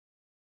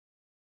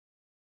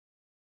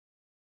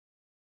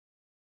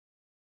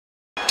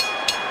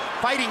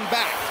fighting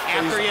back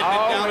after he had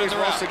been down in the round. He always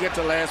wants to get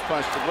the last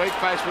punch. The great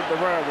fights with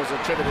the world was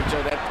attributed to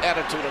that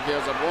attitude of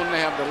his of wanting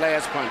to have the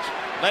last punch.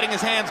 Letting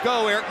his hands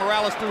go, Eric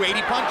Morales threw 80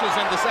 punches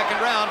in the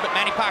second round, but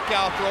Manny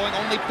Pacquiao throwing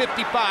only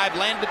 55,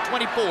 landed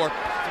 24,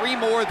 3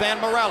 more than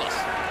Morales.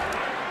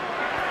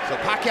 So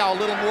Pacquiao a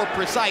little more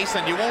precise,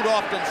 and you won't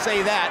often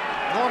say that.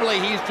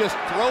 Normally he's just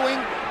throwing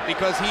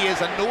because he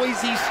is a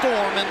noisy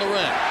storm in the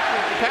ring.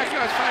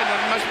 Pacquiao's fighting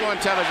a much more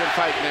intelligent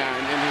fight now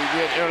than he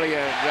did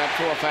earlier, about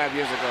 4 or 5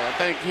 years ago. I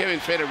think him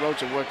and Freddie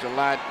Roach have worked a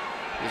lot.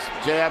 His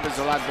jab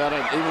is a lot better.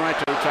 Even right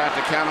there, he tried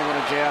to counter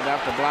with a jab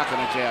after blocking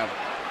a jab.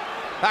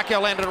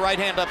 Pacquiao landed a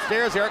right hand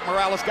upstairs. Eric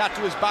Morales got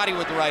to his body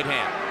with the right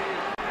hand.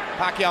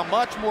 Pacquiao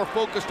much more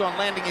focused on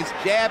landing his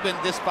jab in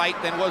this fight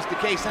than was the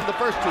case in the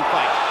first 2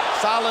 fights.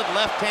 Solid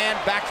left hand,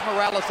 backs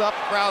Morales up,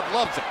 crowd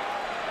loves it.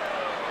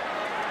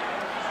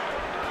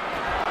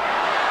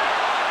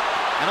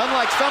 And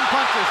unlike some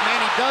punchers,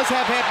 Manny does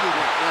have head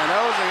movement. Yeah,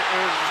 those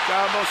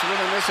are almost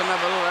reminiscent of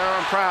a little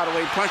Aaron Proud,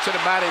 where he punches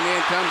the body and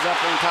then comes up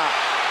on top.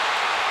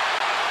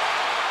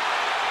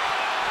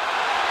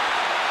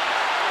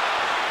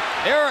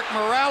 Eric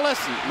Morales,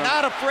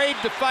 not afraid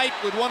to fight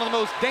with one of the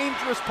most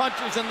dangerous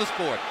punchers in the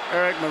sport.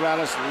 Eric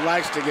Morales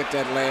likes to get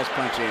that last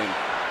punch in.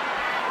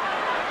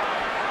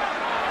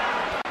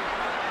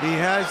 He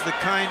has the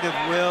kind of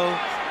will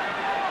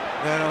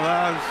that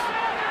allows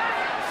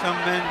some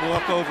men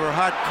walk over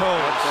hot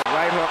coals. The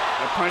right hook,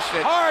 the punch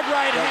that... Hard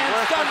right hand,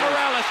 stun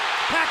Morales.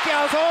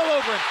 Pacquiao's all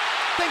over him.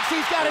 Thinks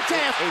he's got a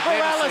chance.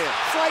 Morales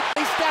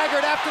slightly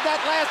staggered after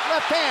that last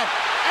left hand.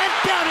 And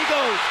down he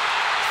goes.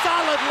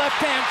 Solid left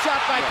hand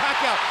shot by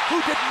Pacquiao, who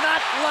did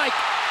not like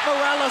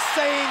Morales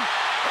saying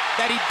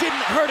that he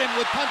didn't hurt him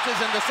with punches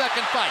in the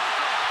second fight.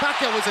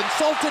 Pacquiao was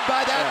insulted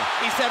by that.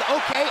 He said,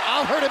 okay,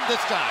 I'll hurt him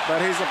this time. But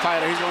he's a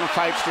fighter. He's going to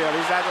fight still.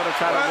 He's not going to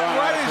try to run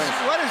out of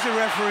place. What is the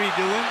referee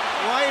doing?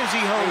 Why is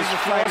he holding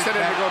the fight? He's forcing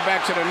him to go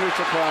back to the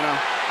neutral corner.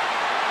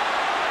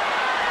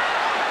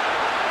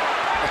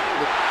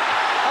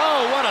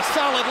 Oh, what a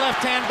solid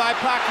left hand by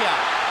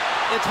Pacquiao.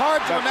 It's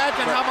hard to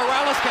imagine how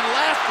Morales can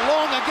last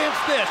long against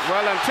this.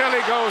 Well, until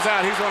he goes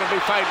out, he's going to be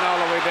fighting all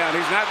the way down.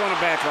 He's not going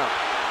to back up.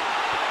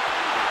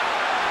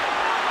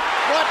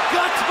 What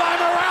guts by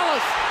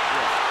Morales!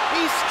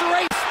 He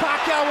strafes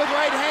Pacquiao with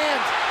right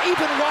hands,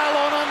 even while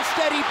on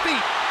unsteady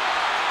feet.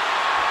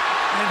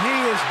 And he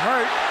is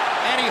hurt.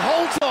 And he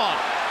holds on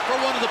for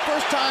one of the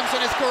first times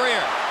in his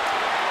career.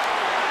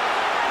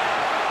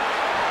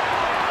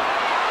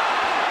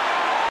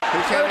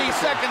 30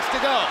 seconds to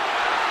go.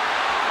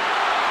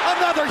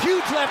 Another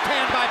huge left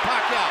hand by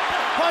Pacquiao.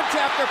 Punch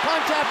after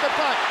punch after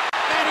punch.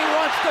 And he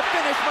wants to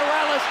finish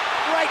Morales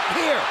right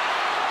here.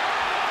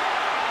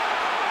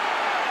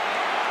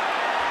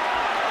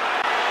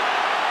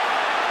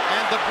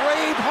 And the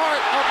brave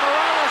heart of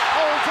Morales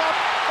holds up,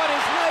 but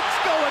his legs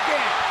go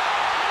again.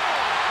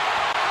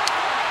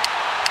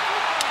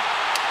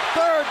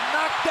 Third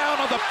knockdown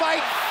of the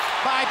fight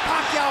by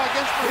Pacquiao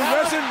against Morales.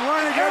 He doesn't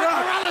want to get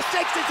up. Morales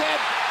shakes his head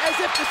as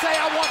if to say,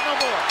 I want no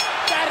more.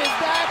 That is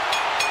that.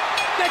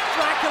 Dick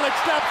Dracula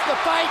stops the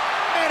fight.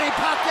 Manny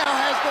Pacquiao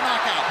has the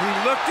knockout. He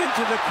looked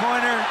into the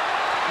corner,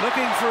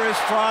 looking for his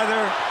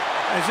father,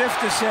 as if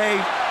to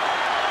say,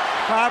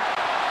 Pop,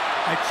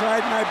 I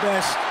tried my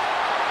best.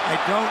 I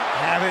don't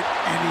have it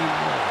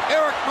anymore.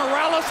 Eric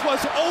Morales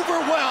was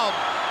overwhelmed.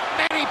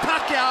 Manny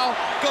Pacquiao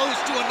goes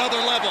to another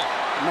level.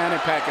 Manny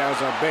Pacquiao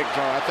is a big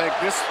draw. I think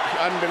this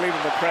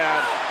unbelievable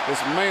crowd is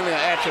mainly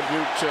an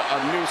attribute to a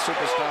new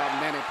superstar,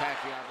 Manny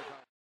Pacquiao.